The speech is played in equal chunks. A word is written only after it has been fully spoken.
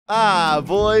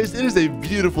Boys, it is a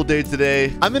beautiful day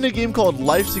today. I'm in a game called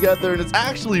Life Together, and it's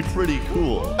actually pretty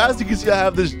cool. As you can see, I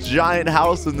have this giant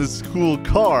house and this cool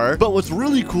car, but what's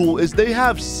really cool is they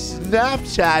have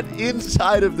Snapchat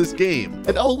inside of this game.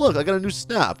 And oh, look, I got a new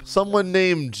snap. Someone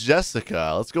named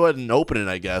Jessica. Let's go ahead and open it,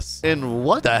 I guess. And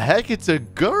what the heck? It's a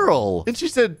girl. And she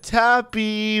said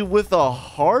Tappy with a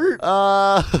heart?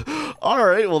 All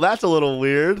right, well, that's a little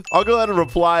weird. I'll go ahead and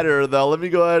reply to her, though. Let me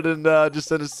go ahead and just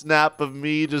send a snap of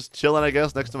me just chilling, I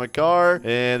guess, next to my car.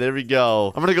 And there we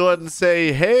go. I'm gonna go ahead and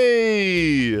say,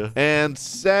 hey, and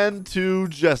send to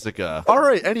Jessica. All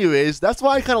right, anyways, that's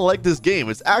why I kind of like this game.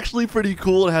 It's actually pretty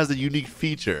cool. It has a unique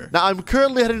feature. Now, I'm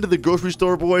currently heading to the grocery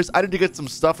store, boys. I need to get some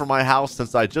stuff for my house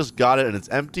since I just got it and it's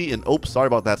empty. And, oops, sorry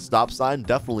about that stop sign.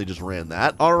 Definitely just ran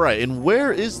that. All right, and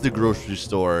where is the grocery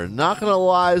store? Not gonna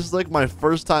lie, it's like my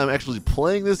first time actually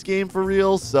playing this game for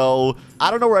real, so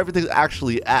I don't know where everything's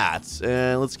actually at.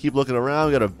 And let's keep looking around.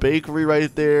 We got a bakery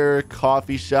right there,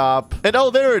 coffee shop, and oh,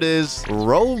 there it is,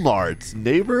 Roblox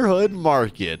neighborhood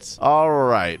market. All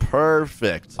right,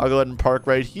 perfect. I'll go ahead and park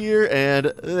right here,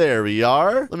 and there we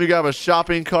are. Let me grab a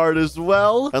shopping cart as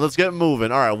well, and let's get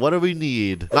moving. All right, what do we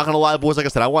need? Not gonna lie, boys, like I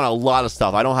said, I want a lot of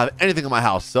stuff. I don't have anything in my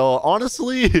house, so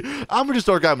honestly, I'm gonna just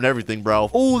start grabbing everything,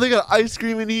 bro. Oh, they got ice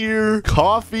cream in here,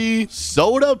 coffee,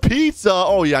 soda, pizza.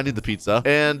 Oh yeah, I need the pizza.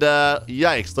 And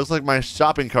yikes, looks like my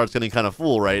shopping cart's getting kind of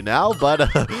full right now, but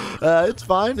it's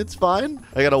fine, it's fine.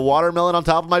 I got a watermelon on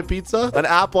top of my pizza, an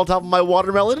apple on top of my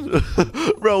watermelon.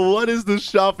 Bro, what is this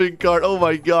shopping cart? Oh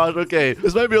my gosh, okay,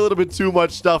 this might be a little bit too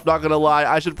much stuff, not gonna lie.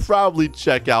 I should probably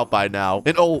check out by now.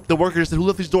 And oh, the worker said, who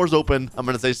left these doors open? I'm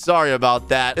gonna say sorry about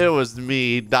that. It was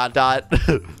me, ...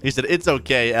 He said, it's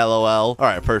okay, LOL. All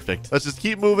right, perfect. Let's just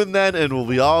keep moving then, and we'll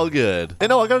be all good.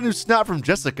 And oh, I got a new snap from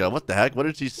Jessica. What the heck? What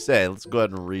did she say? Let's go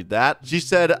ahead and read that. She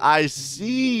said, I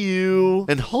see you.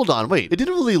 And hold on, wait. It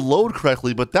didn't really load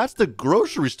correctly, but that's the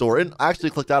grocery store. And I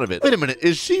actually clicked out of it. Wait a minute.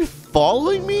 Is she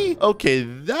following me? Okay,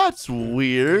 that's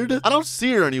weird. I don't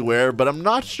see her anywhere, but I'm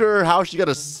not sure how she got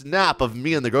a snap of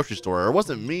me in the grocery store. It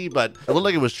wasn't me, but it looked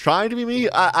like it was trying to be me.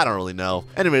 I don't really know.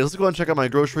 Anyway, let's go ahead and check out my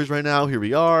groceries right now. Here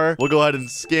we are. We'll go ahead and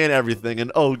scan everything.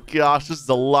 And oh gosh, this is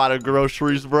a lot of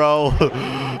groceries, bro.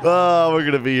 Oh, we're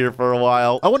gonna be here for a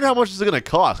while. I wonder how much this is gonna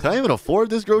cost. Can I even afford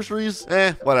these groceries?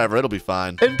 Whatever, it'll be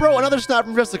fine. And bro, another snap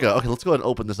from Jessica. Okay, let's go ahead and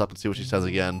open this up and see what she says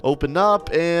again. Open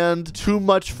up, and too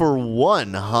much for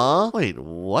one, huh? Wait,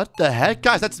 what the heck?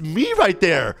 Guys, that's me right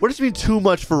there. What does it mean too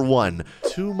much for one?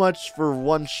 Too much for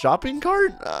one shopping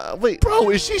cart? Wait, bro,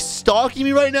 is she stalking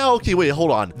me right now? Okay, wait,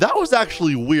 hold on. That was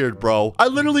actually weird, bro. I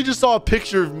literally just saw a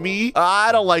picture of me.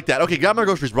 I don't like that. Okay, grab my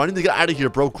groceries, bro. I need to get out of here,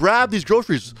 bro. Grab these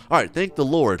groceries. All right, thank the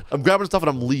Lord. I'm grabbing stuff and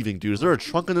I'm leaving, dude. Is there a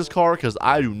trunk in this car? Because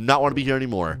I do not want to be here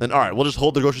anymore. And all right, we'll just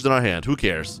hold the groceries in our hand. Who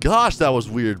cares? Gosh, that was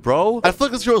weird, bro. I feel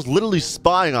like this girl is literally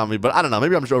spying on me, but I don't know.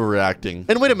 Maybe I'm just overreacting.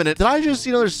 And wait a minute. Did I just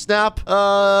see another snap?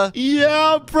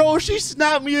 Yeah, bro. She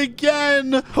snapped me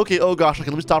again. Okay, oh gosh. Okay,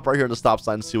 let me stop right here on the stop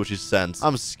sign and see what she sends.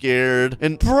 I'm scared.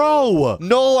 And bro,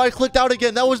 no, I clicked out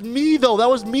again. That was me, though. That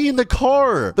was me in the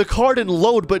car. The car didn't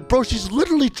load, but bro, she's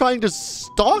literally trying to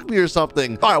stalk me or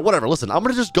something. All right, whatever. Listen, I'm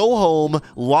gonna just go home,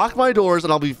 lock my doors,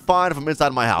 and I'll be fine if I'm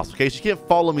inside my house, okay? She can't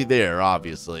follow me there,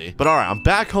 obviously. But all right, I'm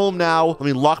back home now. Let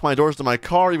me lock my doors to my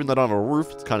car, even though I don't have a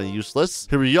roof. It's kind of useless.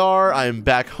 Here we are. I am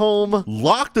back home.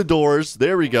 Lock the doors.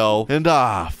 There we go. And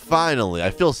finally,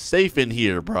 I feel safe in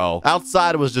here, bro.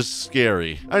 Outside was just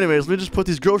scary. Anyways, let me just put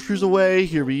these groceries away.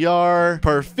 Here we are.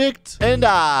 Perfect. And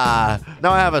now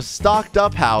I have a stocked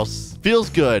up house. Feels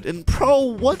good. And bro,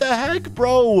 what the heck,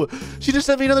 bro? She just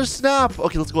sent me another snap.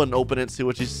 Okay, let's go ahead and open it and see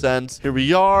what she sent. Here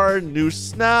we are. New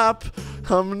snap.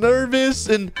 I'm nervous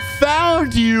and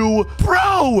found you.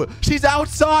 Bro, she's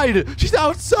outside. She's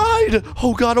outside.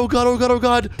 Oh God, oh God, oh God, oh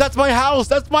God. That's my house.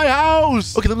 That's my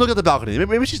house. Okay, let me look at the balcony.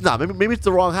 Maybe she's not. Maybe it's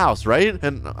the wrong house, right?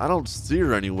 And I don't see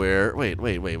her anywhere.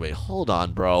 Wait. Hold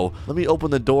on, bro. Let me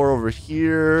open the door over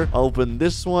here. Open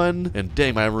this one. And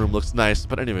dang, my room looks nice.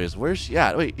 But anyways, where's she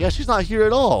at? Wait, yeah, she's not here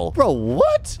at all. Bro,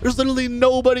 what? There's literally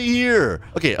nobody here.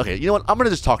 Okay, you know what? I'm gonna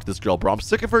just talk to this girl, bro. I'm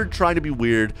sick of her trying to be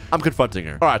weird. I'm confronting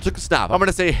her. All right, I took a snap. I'm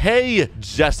gonna say, hey,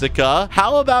 Jessica,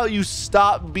 how about you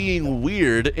stop being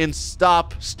weird and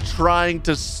stop trying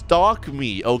to stalk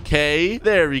me, okay?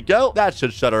 There we go. That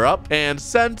should shut her up. And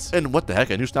sent. And what the heck?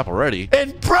 A new snap already.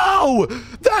 And bro,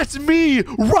 that's me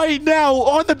right now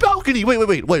on the balcony.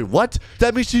 Wait, what?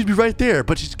 That means she'd be right there,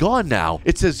 but she's gone now.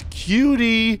 It says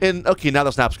cutie. And okay, now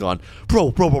the snap's gone.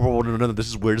 Bro, no, this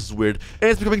is weird. And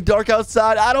it's becoming dark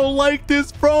outside. I don't like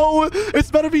this, bro. It's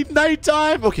about to be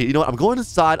nighttime. Okay, you know what? I'm going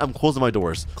inside. I'm closing of my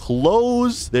doors.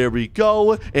 Close. There we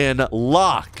go. And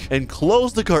lock. And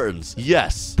close the curtains.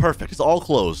 Yes. Perfect. It's all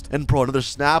closed. And bro, another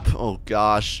snap. Oh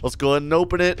gosh. Let's go ahead and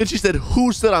open it. And she said,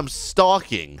 who said I'm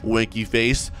stalking? Winky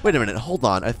face. Wait a minute. Hold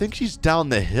on. I think she's down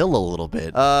the hill a little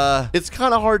bit. It's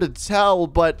kind of hard to tell,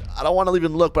 but I don't want to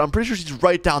even look. But I'm pretty sure she's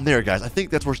right down there, guys. I think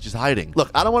that's where she's hiding. Look,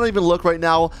 I don't want to even look right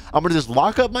now. I'm going to just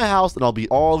lock up my house and I'll be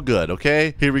all good,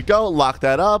 okay? Here we go. Lock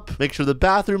that up. Make sure the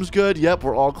bathroom's good. Yep,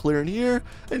 we're all clear in here.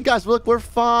 And guys, look, we're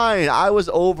fine. I was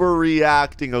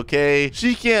overreacting, okay?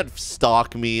 She can't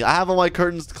stalk me. I have all my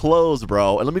curtains closed,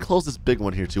 bro. And let me close this big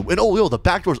one here too. And oh, yo, the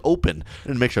back door's open.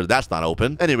 And make sure that's not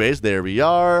open. Anyways, there we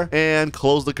are. And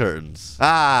close the curtains.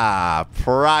 Ah,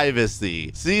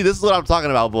 privacy. See, this is what I'm talking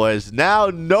about, boys. Now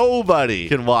nobody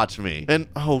can watch me. And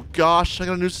oh gosh, I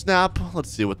got a new snap.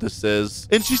 Let's see what this is.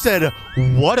 And she said,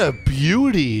 what a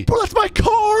beauty. Bro, that's my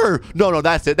car. No,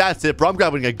 that's it. That's it, bro. I'm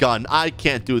grabbing a gun. I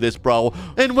can't do this, bro.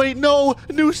 And wait, no,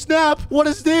 new snap. What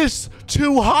is this?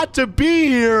 Too hot to be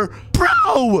here.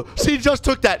 Bro, she just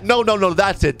took that. No,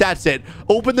 that's it. That's it.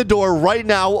 Open the door right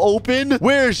now. Open.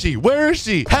 Where is she? Where is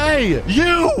she? Hey,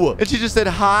 you. And she just said,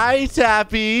 hi,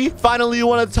 Tappy. Finally, you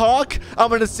want to talk? I'm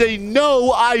going to say,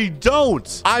 no, I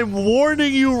don't. I'm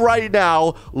warning you right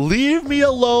now. Leave me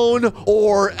alone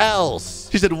or else.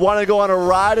 She said, want to go on a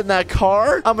ride in that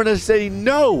car? I'm going to say,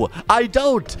 no, I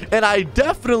don't. And I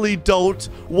definitely don't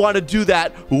want to do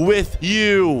that with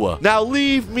you. Now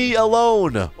leave me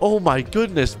alone. Oh my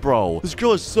goodness, bro. This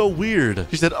girl is so weird.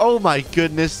 She said, oh my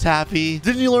goodness, Tappy.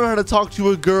 Didn't you learn how to talk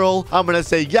to a girl? I'm going to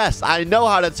say, yes, I know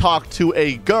how to talk to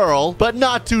a girl, but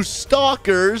not to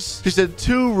stalkers. She said,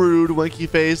 too rude, winky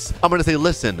face. I'm going to say,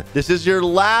 listen, this is your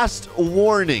last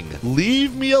warning.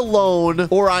 Leave me alone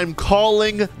or I'm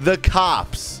calling the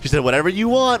cops. She said, whatever you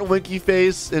want, winky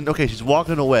face. And okay, she's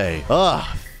walking away.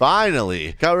 Ugh.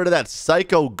 Finally, got rid of that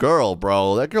psycho girl,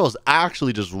 bro. That girl is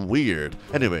actually just weird.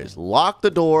 Anyways, lock the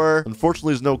door.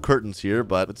 Unfortunately, there's no curtains here,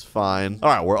 but it's fine. All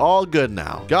right, we're all good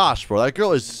now. Gosh, bro, that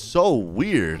girl is so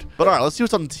weird. But all right, let's see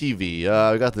what's on TV.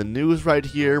 We got the news right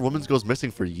here. Woman goes missing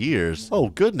for years. Oh,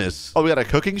 goodness. Oh, we got a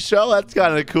cooking show? That's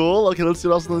kind of cool. Okay, let's see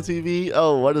what else on the TV.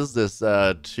 Oh, what is this?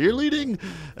 Cheerleading?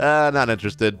 Not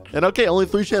interested. And okay, only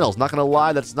 3 channels. Not gonna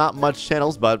lie, that's not much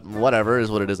channels, but whatever is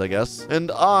what it is, I guess.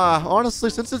 And honestly,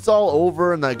 since it's all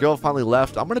over and that girl finally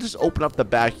left, I'm gonna just open up the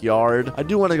backyard. I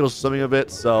do want to go swimming a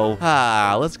bit, so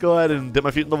let's go ahead and dip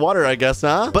my feet in the water, I guess,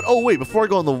 huh? But oh wait, before I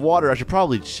go in the water, I should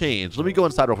probably change. Let me go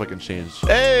inside real quick and change.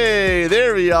 Hey,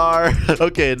 there we are.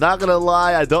 Okay, not gonna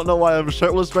lie, I don't know why I'm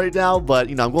shirtless right now, but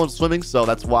you know, I'm going swimming, so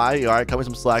that's why. All right, cut me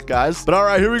some slack, guys. But all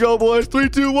right, here we go, boys. 3,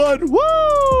 2, 1.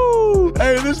 Woo!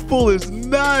 Hey, this pool is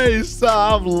nice.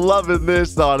 I'm loving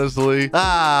this, honestly.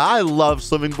 I love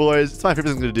swimming, boys. It's my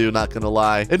favorite thing to do, not gonna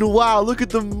lie. And wow, look at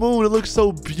the moon. It looks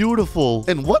so beautiful.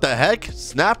 And what the heck?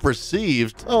 Snap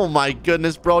received. Oh my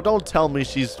goodness, bro. Don't tell me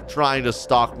she's trying to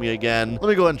stalk me again. Let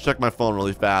me go ahead and check my phone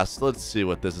really fast. Let's see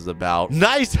what this is about.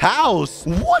 Nice house.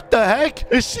 What the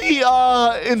heck? Is she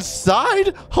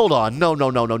inside? Hold on. No.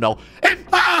 And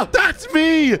that's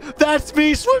me. That's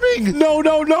me swimming.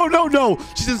 No.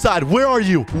 She's inside. Where are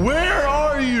you? Where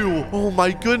are you? Oh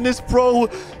my goodness, bro.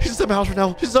 She's in my house right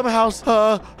now. She's in my house.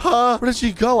 Where did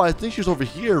she go? I think she was over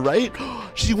here, right?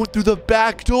 She went through the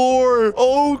back door.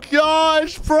 Oh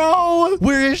gosh, bro.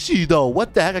 Where is she though?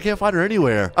 What the heck? I can't find her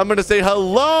anywhere. I'm gonna say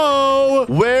hello.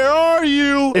 Where are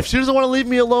you? If she doesn't want to leave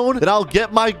me alone, then I'll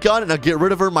get my gun and I'll get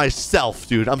rid of her myself,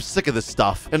 dude. I'm sick of this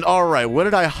stuff. And all right, where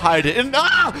did I hide it? And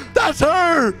that's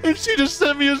her. And she just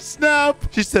sent me a snap.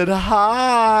 She said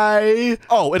hi.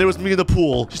 Oh, and it was me in the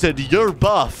pool. She said, you're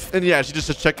buff. And yeah, she just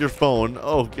said, check your phone.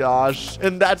 Oh gosh.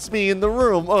 And that's me in the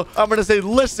room. I'm gonna say,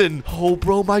 listen. Oh,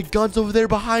 bro, my gun's over there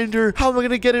behind her. How am I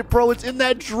gonna get it, bro? It's in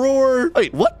that drawer.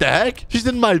 Wait, what the heck? She's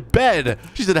in my bed.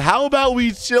 She said, how about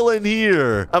we chill in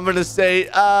here? I'm gonna say,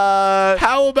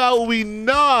 how about we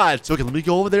not? Okay, let me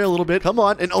go over there a little bit. Come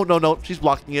on. And oh, no. She's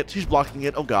blocking it. She's blocking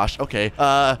it. Oh, gosh. Okay.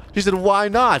 She said, why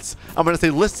not? I'm gonna say,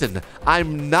 listen,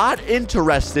 I'm not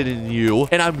interested in you,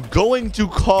 and I'm going to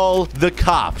call the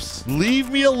cops. Leave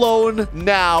me alone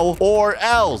now or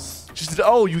else. She said,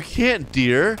 oh, you can't,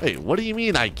 dear. Hey, what do you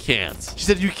mean I can't? She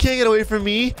said, you can't get away from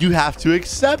me. You have to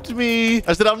accept me.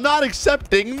 I said, I'm not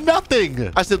accepting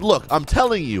nothing. I said, look, I'm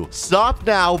telling you, stop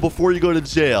now before you go to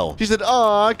jail. She said,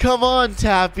 aw, come on,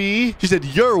 Tappy. She said,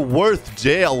 you're worth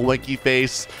jail, winky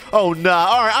face. Oh, nah.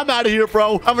 All right, I'm out of here,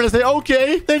 bro. I'm going to say,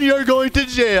 okay, then you're going to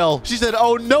jail. She said,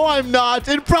 oh, no, I'm not.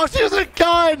 And bro, she has a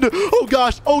gun. Oh,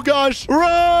 gosh. Oh, gosh.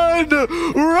 Run.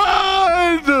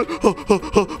 Run.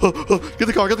 Get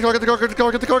the car. Get the car. Get the car. Get the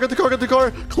car. Get the car. Get the car. Get the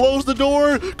car. Close the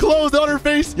door. Close on her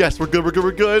face? Yes, we're good. We're good.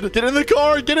 We're good. Get in the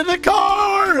car. Get in the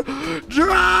car.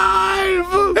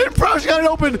 Drive. And bro, she got it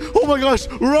open. Oh my gosh.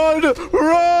 Run.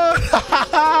 Run.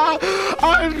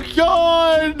 I'm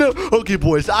gone. Okay,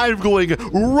 boys. I'm going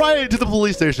right to the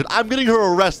police station. I'm getting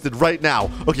her arrested right now.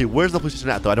 Okay, where's the police station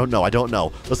at, though? I don't know. I don't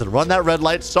know. Listen, run that red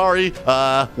light. Sorry.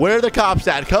 Where are the cops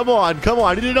at? Come on. Come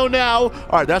on. I need to know now. All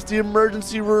right, that's the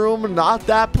emergency room. Not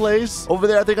that place. Over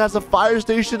there, I think that's a fire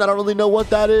station. I don't really know what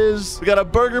that is. We got a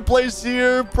burger place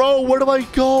here. Bro, where do I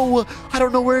go? I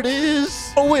don't know where it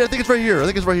is. Oh, wait. I think it's right here. I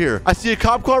think it's right here. I see a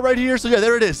cop car right here. So, yeah,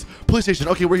 there it is. Police station.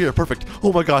 Okay, we're here. Perfect.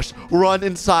 Oh, my gosh. Run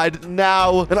inside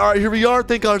now. And, all right, here we are.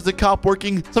 Thank God there's a cop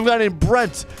working. Some guy named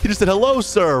Brent. He just said, hello,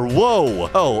 sir. Whoa.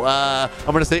 Oh,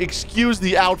 I'm going to say, excuse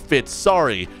the outfit.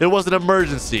 Sorry. It was an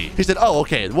emergency. He said, oh,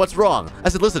 okay. What's wrong? I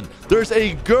said, listen, there's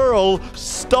a girl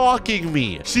stalking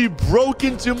me. She broke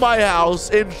into my house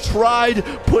and tried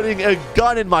putting a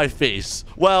gun in my face.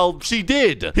 Well, she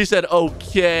did. He said,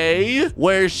 okay.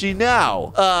 Where's she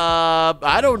now?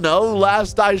 I don't know.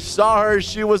 Last I saw her,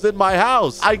 she was in my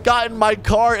house. I got in my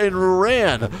car and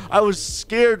ran. I was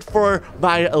scared for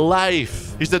my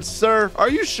life. He said, sir, are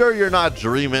you sure you're not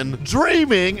dreaming?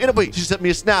 Dreaming? And wait, she sent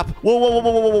me a snap. Whoa, whoa,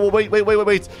 whoa, whoa, whoa, whoa,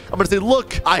 wait. I'm gonna say,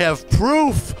 look, I have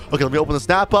proof. Okay, let me open the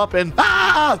snap up and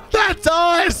that's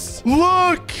us.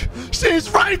 Look, she's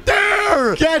right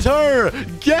there. Get her.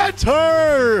 Get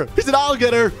her. He said, I'll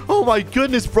get her. Oh my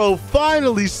goodness, bro.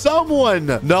 Finally,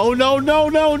 someone. No.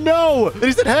 And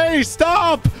he said, hey,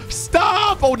 stop.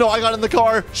 Stop. Oh no, I got in the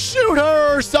car. Shoot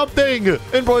her or something.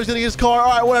 And bro, he's getting his car.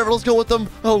 All right, whatever. Let's go with them.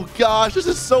 Oh gosh, this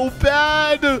is so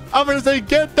bad. I'm gonna say,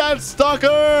 get that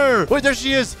stalker. Wait, there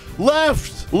she is.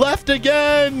 Left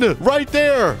again. Right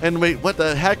there. And wait, what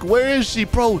the heck? Where is she,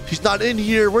 bro? She's not in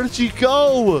here. Where did she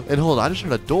go? And hold on, I just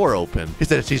heard a door open. He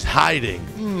said she's hiding.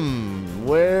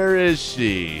 Where is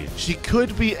she? She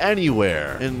could be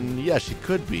anywhere. And yeah, she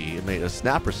could be. And a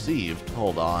snap received.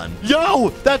 Hold on. Yo,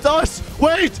 that's us.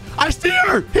 Wait, I see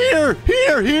her. Here.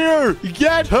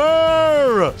 Get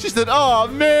her. She said, oh,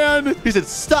 man. He said,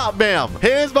 stop, ma'am.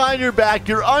 Hands behind your back.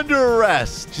 You're under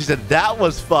arrest. She said, that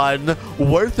was fun.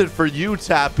 Worth it for you,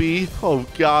 Tappy. Oh,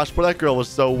 gosh. Boy, that girl was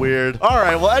so weird. All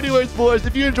right. Well, anyways, boys,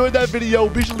 if you enjoyed that video,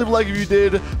 be sure to leave a like if you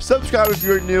did. Subscribe if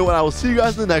you're new. And I will see you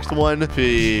guys in the next one.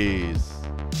 Peace.